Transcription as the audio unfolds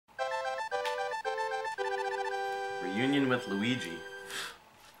Reunion with Luigi.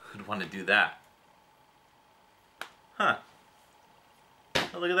 Who'd want to do that? Huh.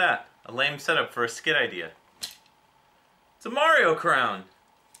 Oh, look at that. A lame setup for a skit idea. It's a Mario crown.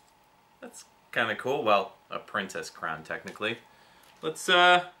 That's kind of cool. Well, a princess crown, technically. Let's, take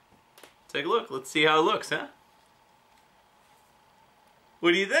a look. Let's see how it looks, huh?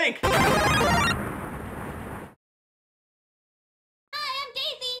 What do you think? Hi, I'm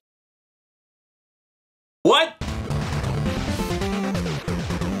Daisy. What?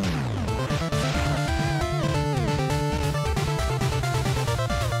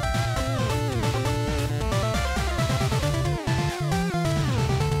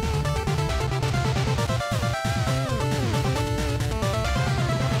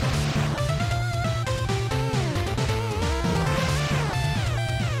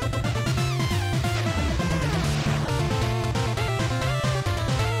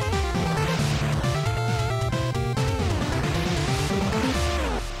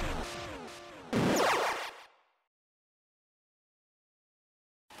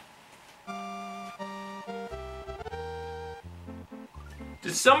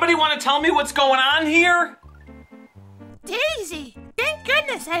 Does somebody want to tell me what's going on here? Daisy! Thank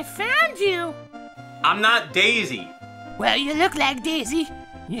goodness I found you! I'm not Daisy. Well, you look like Daisy.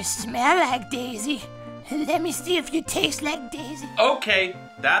 You smell like Daisy. Let me see if you taste like Daisy. Okay,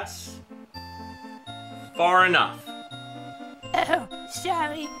 that's far enough. Oh,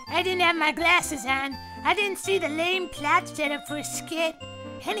 sorry. I didn't have my glasses on. I didn't see the lame plot setup for a skit.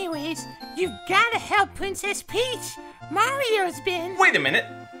 Anyways, you've gotta help Princess Peach. Mario's been... Wait a minute.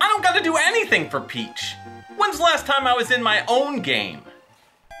 I don't gotta do anything for Peach. When's the last time I was in my own game?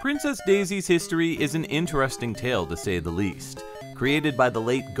 Princess Daisy's history is an interesting tale, to say the least. Created by the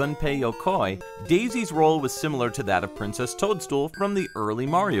late Gunpei Yokoi, Daisy's role was similar to that of Princess Toadstool from the early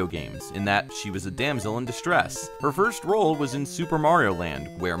Mario games, in that she was a damsel in distress. Her first role was in Super Mario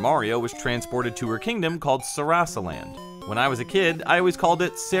Land, where Mario was transported to her kingdom called Sarasa Land. When I was a kid, I always called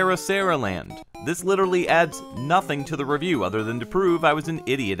it Sarah Land. This literally adds nothing to the review other than to prove I was an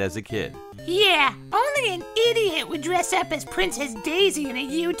idiot as a kid. Yeah, only an idiot would dress up as Princess Daisy in a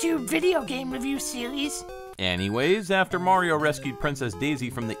YouTube video game review series. Anyways, after Mario rescued Princess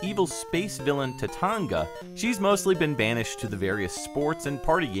Daisy from the evil space villain Tatanga, she's mostly been banished to the various sports and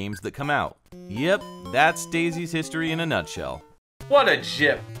party games that come out. Yep, that's Daisy's history in a nutshell. What a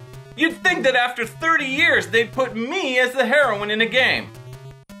jip. You'd think that after 30 years they'd put me as the heroine in a game.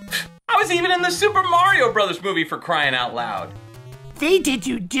 I was even in the Super Mario Brothers movie, for crying out loud. They did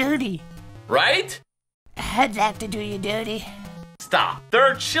you dirty. Right? I'd like to do you dirty. Stop. There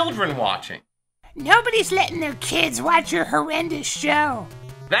are children watching. Nobody's letting their kids watch your horrendous show.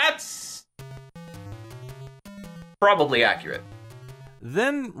 That's probably accurate.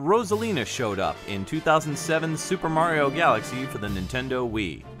 Then Rosalina showed up in 2007's Super Mario Galaxy for the Nintendo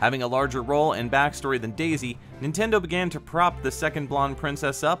Wii. Having a larger role and backstory than Daisy, Nintendo began to prop the second blonde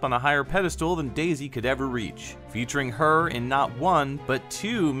princess up on a higher pedestal than Daisy could ever reach, featuring her in not one, but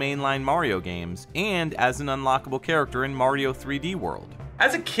two mainline Mario games, and as an unlockable character in Mario 3D World.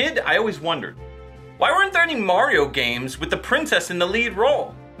 As a kid, I always wondered, why weren't there any Mario games with the princess in the lead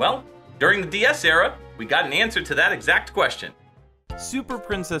role? Well, during the DS era, we got an answer to that exact question. Super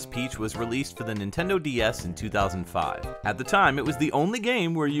Princess Peach was released for the Nintendo DS in 2005. At the time, it was the only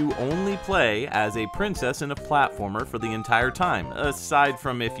game where you only play as a princess in a platformer for the entire time, aside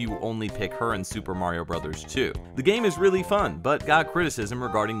from if you only pick her in Super Mario Bros. 2. The game is really fun, but got criticism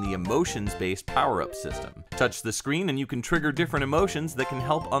regarding the emotions-based power-up system. Touch the screen and you can trigger different emotions that can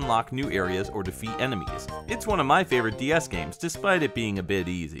help unlock new areas or defeat enemies. It's one of my favorite DS games, despite it being a bit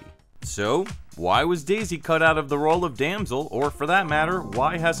easy. So, why was Daisy cut out of the role of damsel, or for that matter,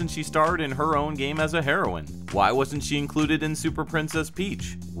 why hasn't she starred in her own game as a heroine? Why wasn't she included in Super Princess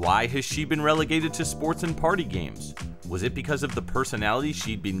Peach? Why has she been relegated to sports and party games? Was it because of the personality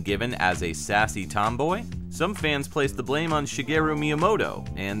she'd been given as a sassy tomboy? Some fans placed the blame on Shigeru Miyamoto,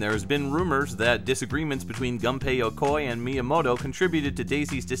 and there's been rumors that disagreements between Gunpei Yokoi and Miyamoto contributed to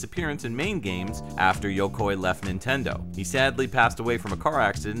Daisy's disappearance in main games after Yokoi left Nintendo. He sadly passed away from a car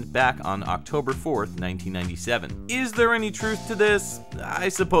accident back on October 4th, 1997. Is there any truth to this? I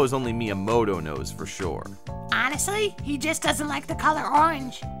suppose only Miyamoto knows for sure. Honestly, he just doesn't like the color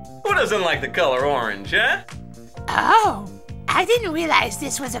orange. Who doesn't like the color orange, huh? Oh, I didn't realize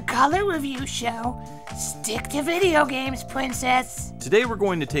this was a color review show. Stick to video games, princess. Today we're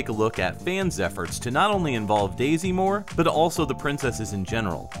going to take a look at fans' efforts to not only involve Daisy more, but also the princesses in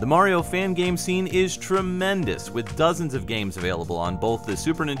general. The Mario fan game scene is tremendous, with dozens of games available on both the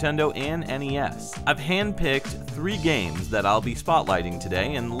Super Nintendo and NES. I've handpicked 3 games that I'll be spotlighting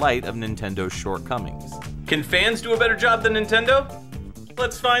today in light of Nintendo's shortcomings. Can fans do a better job than Nintendo?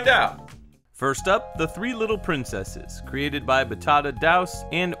 Let's find out. First up, The Three Little Princesses, created by Batata Douse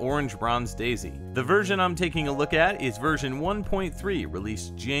and Orange Bronze Daisy. The version I'm taking a look at is version 1.3,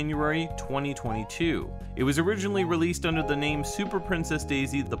 released January 2022. It was originally released under the name Super Princess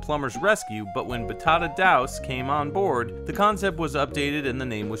Daisy The Plumber's Rescue, but when Batata Douse came on board, the concept was updated and the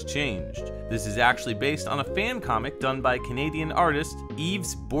name was changed. This is actually based on a fan comic done by Canadian artist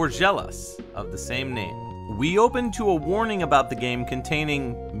Yves Bourgelas of the same name. We open to a warning about the game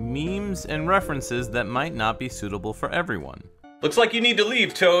containing memes and references that might not be suitable for everyone. Looks like you need to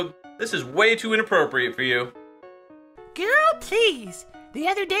leave, Toad. This is way too inappropriate for you. Girl, please. The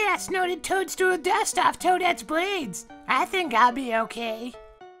other day I snorted toadstool dust off Toadette's blades. I think I'll be okay.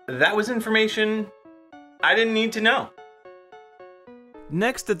 That was information I didn't need to know.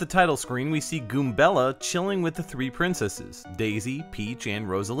 Next at the title screen, we see Goombella chilling with the three princesses, Daisy, Peach, and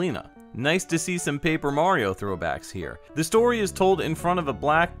Rosalina. Nice to see some Paper Mario throwbacks here. The story is told in front of a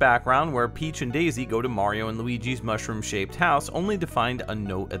black background where Peach and Daisy go to Mario and Luigi's mushroom-shaped house only to find a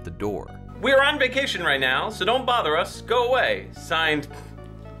note at the door. We're on vacation right now, so don't bother us. Go away. Signed,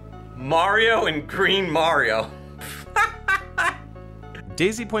 Mario and Green Mario.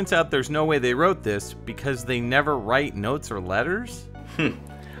 Daisy points out there's no way they wrote this because they never write notes or letters?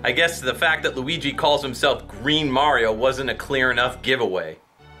 I guess the fact that Luigi calls himself Green Mario wasn't a clear enough giveaway.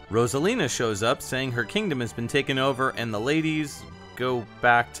 Rosalina shows up saying her kingdom has been taken over and the ladies go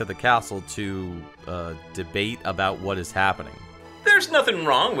back to the castle to debate about what is happening. There's nothing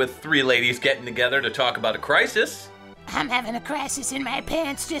wrong with three ladies getting together to talk about a crisis. I'm having a crisis in my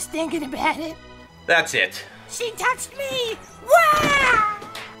pants just thinking about it. That's it. She touched me! Wah!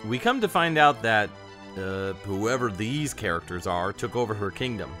 We come to find out that whoever these characters are took over her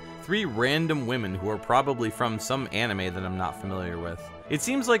kingdom. Three random women who are probably from some anime that I'm not familiar with. It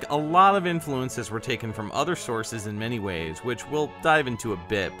seems like a lot of influences were taken from other sources in many ways, which we'll dive into a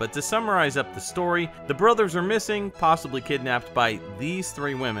bit, but to summarize up the story, the brothers are missing, possibly kidnapped by these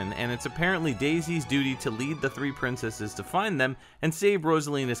three women, and it's apparently Daisy's duty to lead the three princesses to find them and save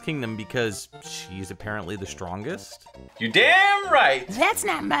Rosalina's kingdom because she's apparently the strongest? You damn right! That's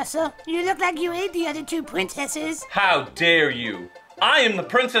not muscle. You look like you ate the other two princesses. How dare you! I am the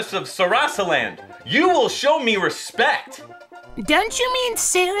princess of Sarasaland! You will show me respect! Don't you mean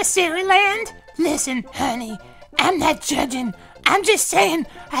Sarah Land? Listen, honey, I'm not judging. I'm just saying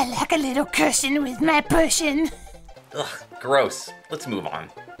I like a little cursing with my pushing. Ugh, gross. Let's move on.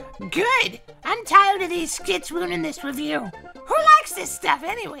 Good. I'm tired of these skits ruining this review. Who likes this stuff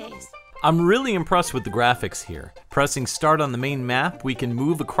anyways? I'm really impressed with the graphics here. Pressing start on the main map, we can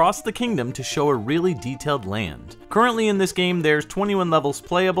move across the kingdom to show a really detailed land. Currently in this game, there's 21 levels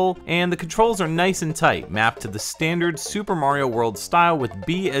playable, and the controls are nice and tight, mapped to the standard Super Mario World style with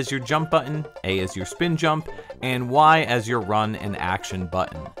B as your jump button, A as your spin jump, and Y as your run and action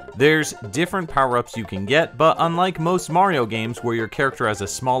button. There's different power-ups you can get, but unlike most Mario games where your character has a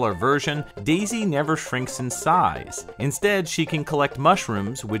smaller version, Daisy never shrinks in size. Instead, she can collect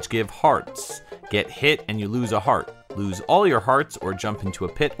mushrooms, which give hearts. Get hit and you lose a heart. Lose all your hearts or jump into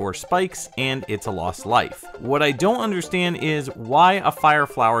a pit or spikes, and it's a lost life. What I don't understand is why a fire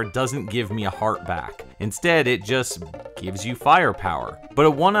flower doesn't give me a heart back. Instead, it just gives you firepower. But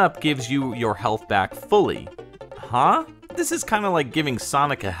a 1-up gives you your health back fully. Huh? This is kind of like giving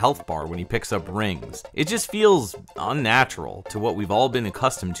Sonic a health bar when he picks up rings. It just feels unnatural to what we've all been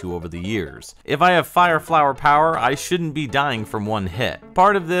accustomed to over the years. If I have fire flower power, I shouldn't be dying from one hit.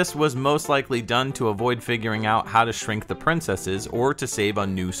 Part of this was most likely done to avoid figuring out how to shrink the princesses or to save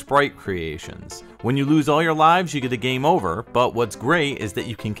on new sprite creations. When you lose all your lives, you get a game over, but what's great is that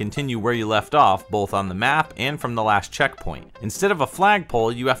you can continue where you left off, both on the map and from the last checkpoint. Instead of a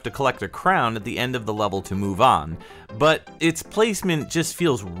flagpole, you have to collect a crown at the end of the level to move on, but its placement just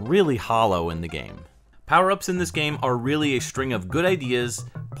feels really hollow in the game. Power-ups in this game are really a string of good ideas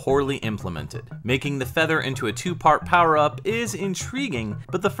poorly implemented. Making the feather into a 2-part power-up is intriguing,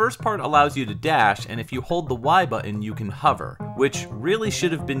 but the first part allows you to dash, and if you hold the Y button you can hover, which really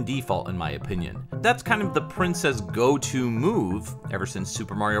should have been default in my opinion. That's kind of the princess go-to move ever since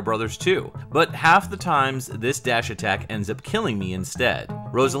Super Mario Bros. 2, but half the times this dash attack ends up killing me instead.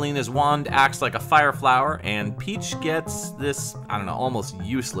 Rosalina's wand acts like a fire flower, and Peach gets this, almost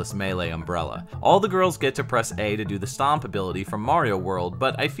useless melee umbrella. All the girls get to press A to do the stomp ability from Mario World,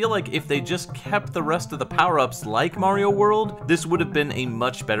 but I feel like if they just kept the rest of the power-ups like Mario World, this would have been a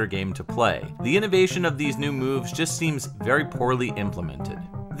much better game to play. The innovation of these new moves just seems very poorly implemented.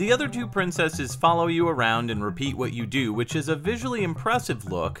 The other two princesses follow you around and repeat what you do, which is a visually impressive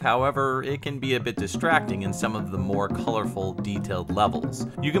look. However, it can be a bit distracting in some of the more colorful, detailed levels.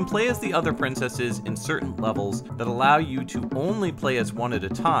 You can play as the other princesses in certain levels that allow you to only play as one at a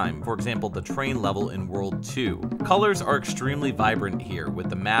time, for example the train level in World 2. Colors are extremely vibrant here, with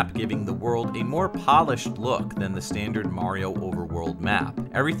the map giving the world a more polished look than the standard Mario overworld map.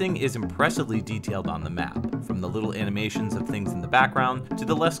 Everything is impressively detailed on the map, from the little animations of things in the background to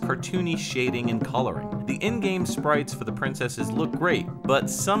the less cartoony shading and coloring. The in-game sprites for the princesses look great, but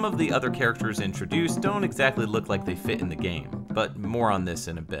some of the other characters introduced don't exactly look like they fit in the game, but more on this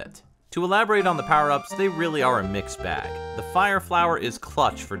in a bit. To elaborate on the power-ups, they really are a mixed bag. The Fire Flower is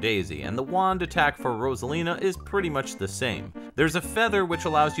clutch for Daisy, and the Wand attack for Rosalina is pretty much the same. There's a feather which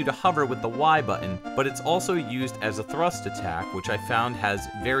allows you to hover with the Y button, but it's also used as a thrust attack, which I found has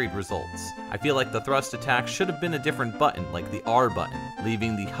varied results. I feel like the thrust attack should have been a different button, like the R button,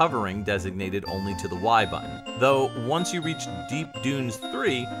 leaving the hovering designated only to the Y button. Though, once you reach Deep Dunes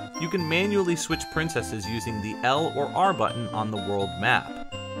 3, you can manually switch princesses using the L or R button on the world map.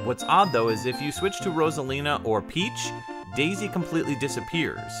 What's odd though is if you switch to Rosalina or Peach, Daisy completely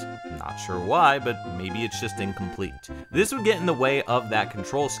disappears. Not sure why, but maybe it's just incomplete. This would get in the way of that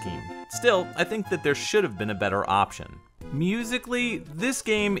control scheme. Still, I think that there should have been a better option. Musically, this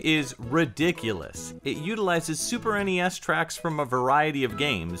game is ridiculous. It utilizes Super NES tracks from a variety of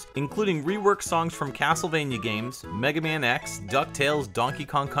games, including reworked songs from Castlevania games, Mega Man X, DuckTales, Donkey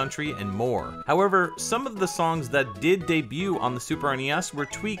Kong Country, and more. However, some of the songs that did debut on the Super NES were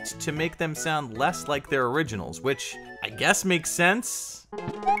tweaked to make them sound less like their originals, which I guess makes sense.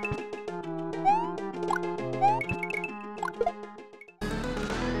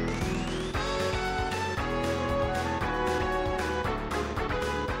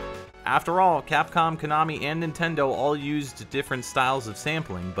 After all, Capcom, Konami, and Nintendo all used different styles of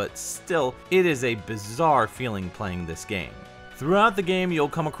sampling, but still, it is a bizarre feeling playing this game. Throughout the game, you'll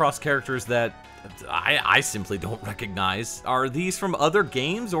come across characters that I simply don't recognize. Are these from other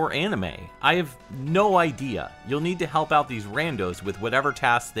games or anime? I have no idea. You'll need to help out these randos with whatever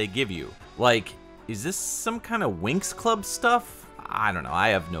tasks they give you. Like, is this some kind of Winx Club stuff? I don't know, I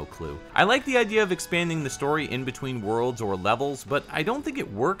have no clue. I like the idea of expanding the story in between worlds or levels, but I don't think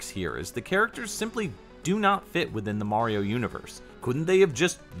it works here, as the characters simply do not fit within the Mario universe. Couldn't they have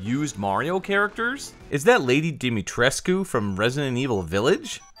just used Mario characters? Is that Lady Dimitrescu from Resident Evil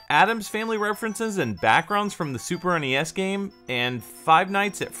Village? Addams Family references and backgrounds from the Super NES game, and Five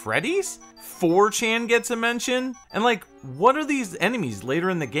Nights at Freddy's? 4chan gets a mention? And like, what are these enemies later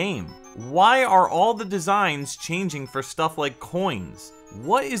in the game? Why are all the designs changing for stuff like coins?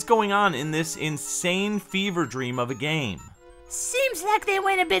 What is going on in this insane fever dream of a game? Seems like they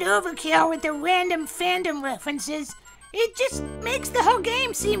went a bit overkill with the random fandom references. It just makes the whole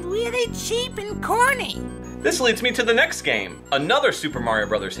game seem really cheap and corny. This leads me to the next game, another Super Mario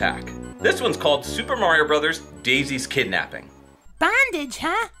Bros. Hack. This one's called Super Mario Bros. Daisy's Kidnapping. Bondage,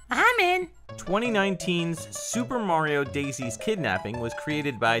 huh? I'm in. 2019's Super Mario Daisy's Kidnapping was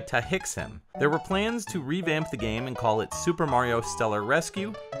created by Tahixem. There were plans to revamp the game and call it Super Mario Stellar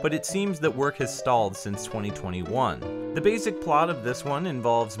Rescue, but it seems that work has stalled since 2021. The basic plot of this one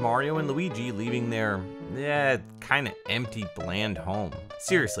involves Mario and Luigi leaving their, kinda empty, bland home.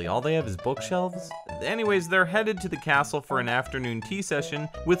 Seriously, all they have is bookshelves? Anyways, they're headed to the castle for an afternoon tea session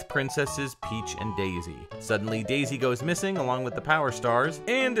with Princesses Peach and Daisy. Suddenly, Daisy goes missing along with the Power Stars,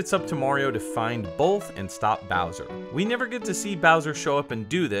 and it's up to Mario to find both and stop Bowser. We never get to see Bowser show up and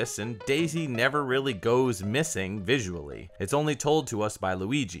do this, and Daisy never really goes missing visually. It's only told to us by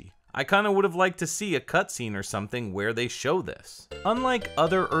Luigi. I kinda would've liked to see a cutscene or something where they show this. Unlike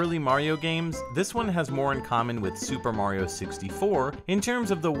other early Mario games, this one has more in common with Super Mario 64 in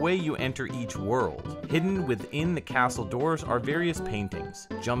terms of the way you enter each world. Hidden within the castle doors are various paintings.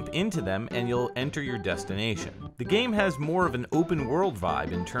 Jump into them and you'll enter your destination. The game has more of an open world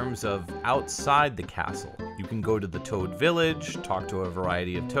vibe in terms of outside the castle. You can go to the Toad Village, talk to a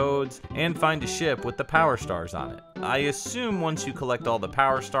variety of toads, and find a ship with the Power Stars on it. I assume once you collect all the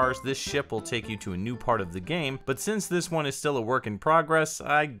Power Stars, this ship will take you to a new part of the game, but since this one is still a work in progress,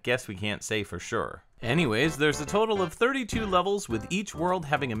 I guess we can't say for sure. Anyways, there's a total of 32 levels, with each world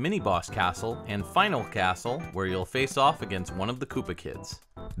having a mini-boss castle and final castle where you'll face off against one of the Koopa Kids.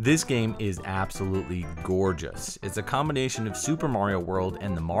 This game is absolutely gorgeous. It's a combination of Super Mario World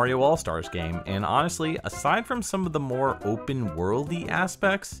and the Mario All-Stars game, and honestly, aside from some of the more open-worldy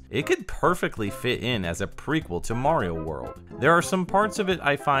aspects, it could perfectly fit in as a prequel to Mario World. There are some parts of it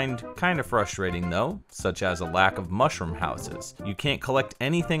I find kinda frustrating though, such as a lack of mushroom houses. You can't collect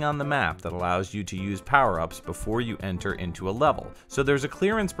anything on the map that allows you to use use power-ups before you enter into a level. So there's a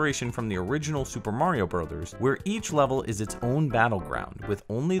clear inspiration from the original Super Mario Bros., where each level is its own battleground, with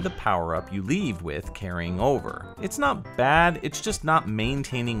only the power-up you leave with carrying over. It's not bad, it's just not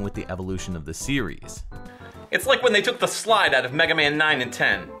maintaining with the evolution of the series. It's like when they took the slide out of Mega Man 9 and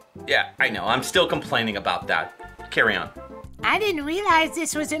 10. Yeah, I know, I'm still complaining about that. Carry on. I didn't realize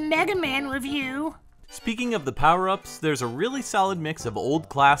this was a Mega Man review. Speaking of the power-ups, there's a really solid mix of old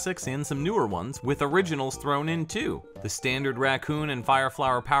classics and some newer ones, with originals thrown in too. The standard Raccoon and Fire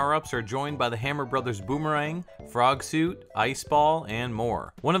Flower power-ups are joined by the Hammer Brothers Boomerang, Frog Suit, Ice Ball, and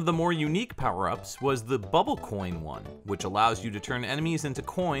more. One of the more unique power-ups was the Bubble Coin one, which allows you to turn enemies into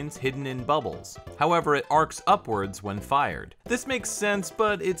coins hidden in bubbles. However, it arcs upwards when fired. This makes sense,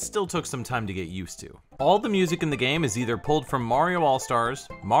 but it still took some time to get used to. All the music in the game is either pulled from Mario All-Stars,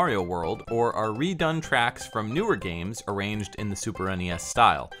 Mario World, or are redone tracks from newer games arranged in the Super NES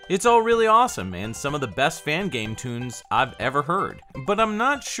style. It's all really awesome and some of the best fan game tunes I've ever heard. But I'm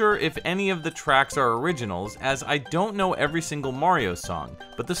not sure if any of the tracks are originals, as I don't know every single Mario song,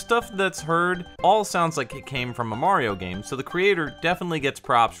 but the stuff that's heard all sounds like it came from a Mario game, so the creator definitely gets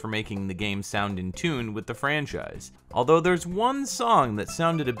props for making the game sound in tune with the franchise. Although there's one song that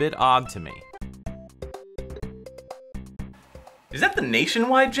sounded a bit odd to me. Is that the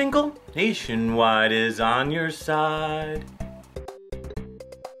Nationwide jingle? Nationwide is on your side.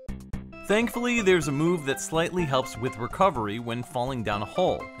 Thankfully, there's a move that slightly helps with recovery when falling down a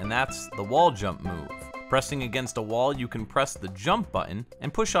hole, and that's the wall jump move. Pressing against a wall, you can press the jump button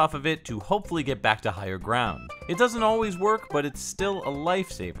and push off of it to hopefully get back to higher ground. It doesn't always work, but it's still a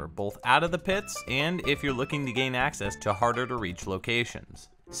lifesaver, both out of the pits and if you're looking to gain access to harder to reach locations.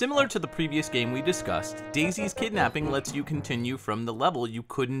 Similar to the previous game we discussed, Daisy's Kidnapping lets you continue from the level you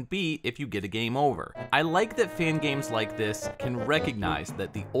couldn't beat if you get a game over. I like that fan games like this can recognize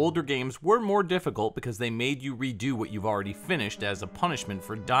that the older games were more difficult because they made you redo what you've already finished as a punishment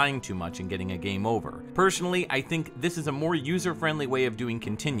for dying too much and getting a game over. Personally, I think this is a more user-friendly way of doing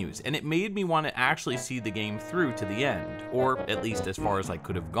continues, and it made me want to actually see the game through to the end, or at least as far as I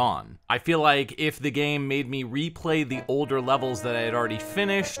could have gone. I feel like if the game made me replay the older levels that I had already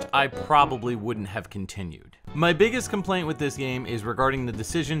finished, I probably wouldn't have continued. My biggest complaint with this game is regarding the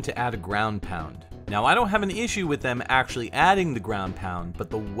decision to add a ground pound. Now, I don't have an issue with them actually adding the ground pound,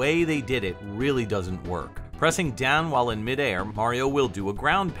 but the way they did it really doesn't work. Pressing down while in midair, Mario will do a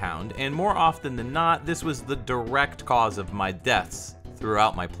ground pound, and more often than not, this was the direct cause of my deaths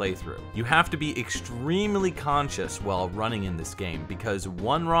throughout my playthrough. You have to be extremely conscious while running in this game, because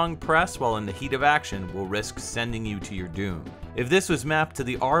one wrong press while in the heat of action will risk sending you to your doom. If this was mapped to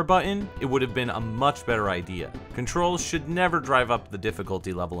the R button, it would have been a much better idea. Controls should never drive up the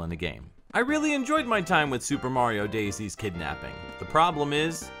difficulty level in a game. I really enjoyed my time with Super Mario Daisy's Kidnapping. The problem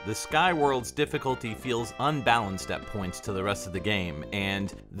is, the Sky World's difficulty feels unbalanced at points to the rest of the game,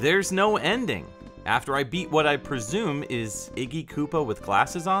 and there's no ending. After I beat what I presume is Iggy Koopa with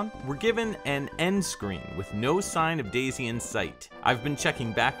glasses on, we're given an end screen with no sign of Daisy in sight. I've been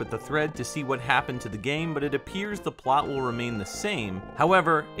checking back with the thread to see what happened to the game, but it appears the plot will remain the same.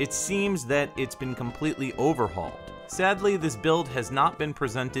 However, it seems that it's been completely overhauled. Sadly, this build has not been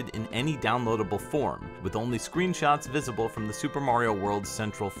presented in any downloadable form, with only screenshots visible from the Super Mario World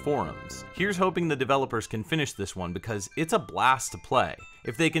Central forums. Here's hoping the developers can finish this one because it's a blast to play.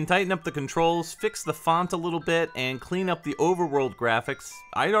 If they can tighten up the controls, fix the font a little bit, and clean up the overworld graphics,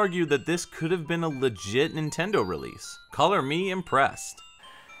 I'd argue that this could have been a legit Nintendo release. Color me impressed.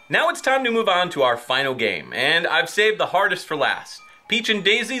 Now it's time to move on to our final game, and I've saved the hardest for last. Peach and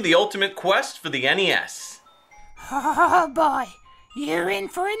Daisy: The Ultimate Quest for the NES. Oh boy, you're in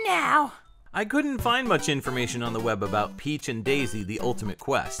for it now. I couldn't find much information on the web about Peach and Daisy: The Ultimate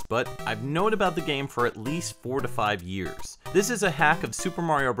Quest, but I've known about the game for at least 4 to 5 years. This is a hack of Super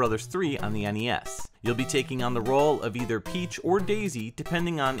Mario Bros. 3 on the NES. You'll be taking on the role of either Peach or Daisy,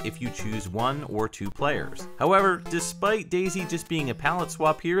 depending on if you choose 1 or 2 players. However, despite Daisy just being a palette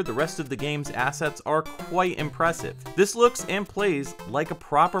swap here, the rest of the game's assets are quite impressive. This looks and plays like a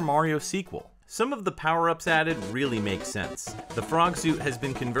proper Mario sequel. Some of the power-ups added really make sense. The frog suit has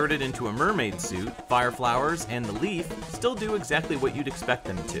been converted into a mermaid suit, fire flowers and the leaf still do exactly what you'd expect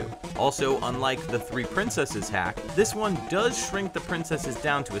them to. Also, unlike the 3 princesses hack, this one does shrink the princesses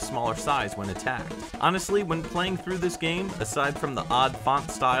down to a smaller size when attacked. Honestly, when playing through this game, aside from the odd font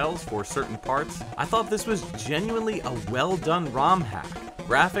styles for certain parts, I thought this was genuinely a well-done ROM hack.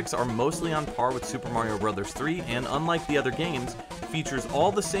 Graphics are mostly on par with Super Mario Bros. 3, and unlike the other games, features all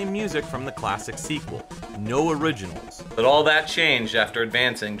the same music from the classic sequel. No originals. But all that changed after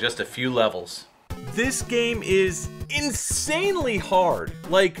advancing just a few levels. This game is insanely hard,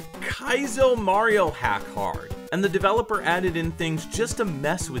 like Kaizo Mario hack hard. And the developer added in things just to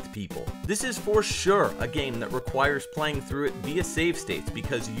mess with people. This is for sure a game that requires playing through it via save states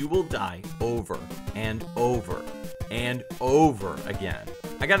because you will die over and over and over again.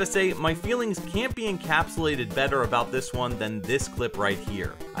 I gotta say, my feelings can't be encapsulated better about this one than this clip right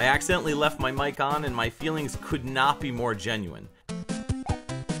here. I accidentally left my mic on and my feelings could not be more genuine.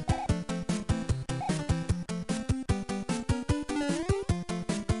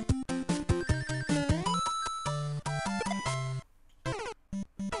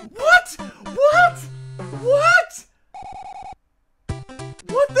 What?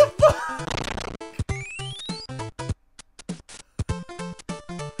 What the fuck?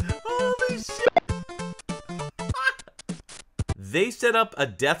 Holy shit! They set up a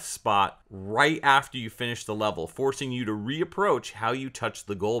death spot right after you finish the level, forcing you to reapproach how you touch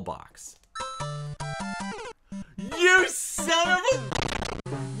the goal box. You son of a...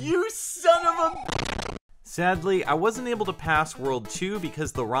 You son of a... Sadly, I wasn't able to pass World 2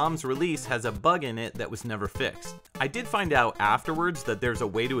 because the ROM's release has a bug in it that was never fixed. I did find out afterwards that there's a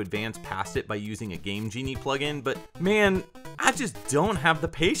way to advance past it by using a Game Genie plugin, but man, I just don't have the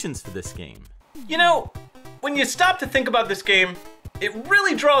patience for this game. You know, when you stop to think about this game, it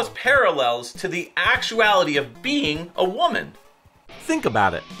really draws parallels to the actuality of being a woman. Think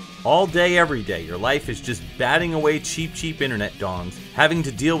about it. All day, every day, your life is just batting away cheap internet dongs, having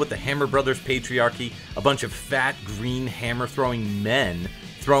to deal with the Hammer Brothers patriarchy, a bunch of fat, green, hammer-throwing men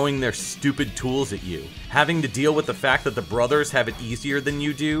throwing their stupid tools at you, having to deal with the fact that the brothers have it easier than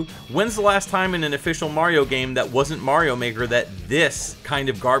you do. When's the last time in an official Mario game that wasn't Mario Maker that this kind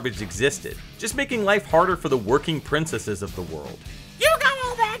of garbage existed? Just making life harder for the working princesses of the world. You got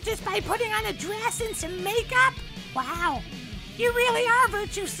all that just by putting on a dress and some makeup? Wow. You really are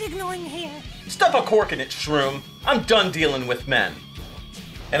virtue signaling here. Stuff a cork in it, Shroom. I'm done dealing with men.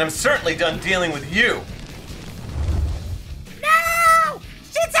 And I'm certainly done dealing with you. No!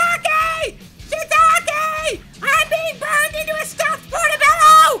 Shiitake! Shiitake! I'm being burned into a stuffed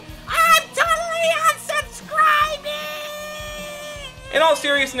portobello! I'm totally unsubscribing! In all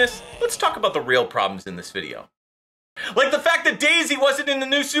seriousness, let's talk about the real problems in this video. Like the fact that Daisy wasn't in the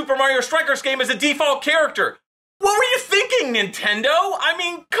new Super Mario Strikers game as a default character. What were you thinking, Nintendo? I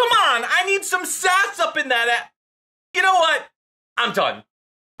mean, come on, I need some sass up in that app. You know what? I'm done.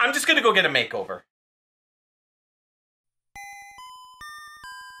 I'm just gonna go get a makeover.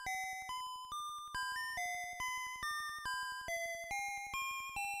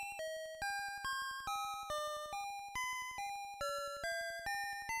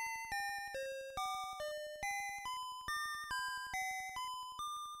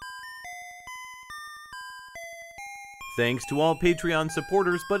 Thanks to all Patreon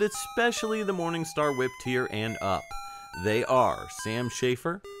supporters, but especially the Morningstar Whip tier and up. They are Sam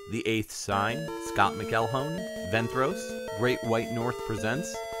Schaefer, The Eighth Sign, Scott McElhone, Venthros, Great White North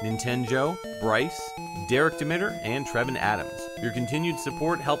Presents, Nintendo, Bryce, Derek Demitter, and Trevin Adams. Your continued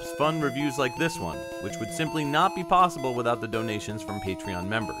support helps fund reviews like this one, which would simply not be possible without the donations from Patreon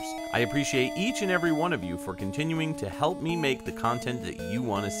members. I appreciate each and every one of you for continuing to help me make the content that you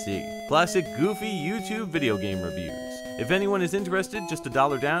want to see. Classic goofy YouTube video game reviews. If anyone is interested, just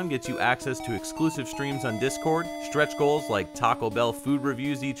 $1 down gets you access to exclusive streams on Discord, stretch goals like Taco Bell food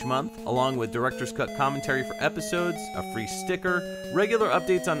reviews each month, along with Director's Cut commentary for episodes, a free sticker, regular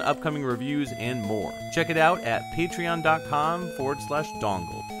updates on upcoming reviews, and more. Check it out at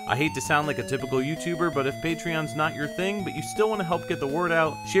patreon.com/dongle. I hate to sound like a typical YouTuber, but if Patreon's not your thing, but you still want to help get the word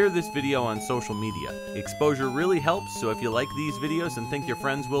out, share this video on social media. Exposure really helps, so if you like these videos and think your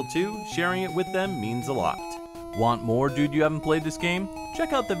friends will too, sharing it with them means a lot. Want more Dude You Haven't Played This Game?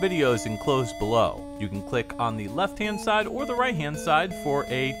 Check out the videos enclosed below. You can click on the left-hand side or the right-hand side for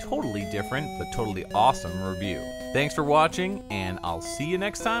a totally different but totally awesome review. Thanks for watching, and I'll see you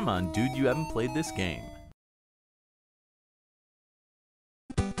next time on Dude You Haven't Played This Game.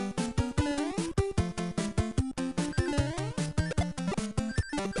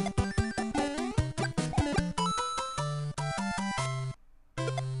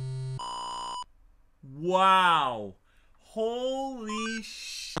 Wow. Holy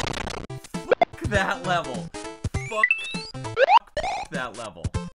sh... Fuck that level. Fuck that level.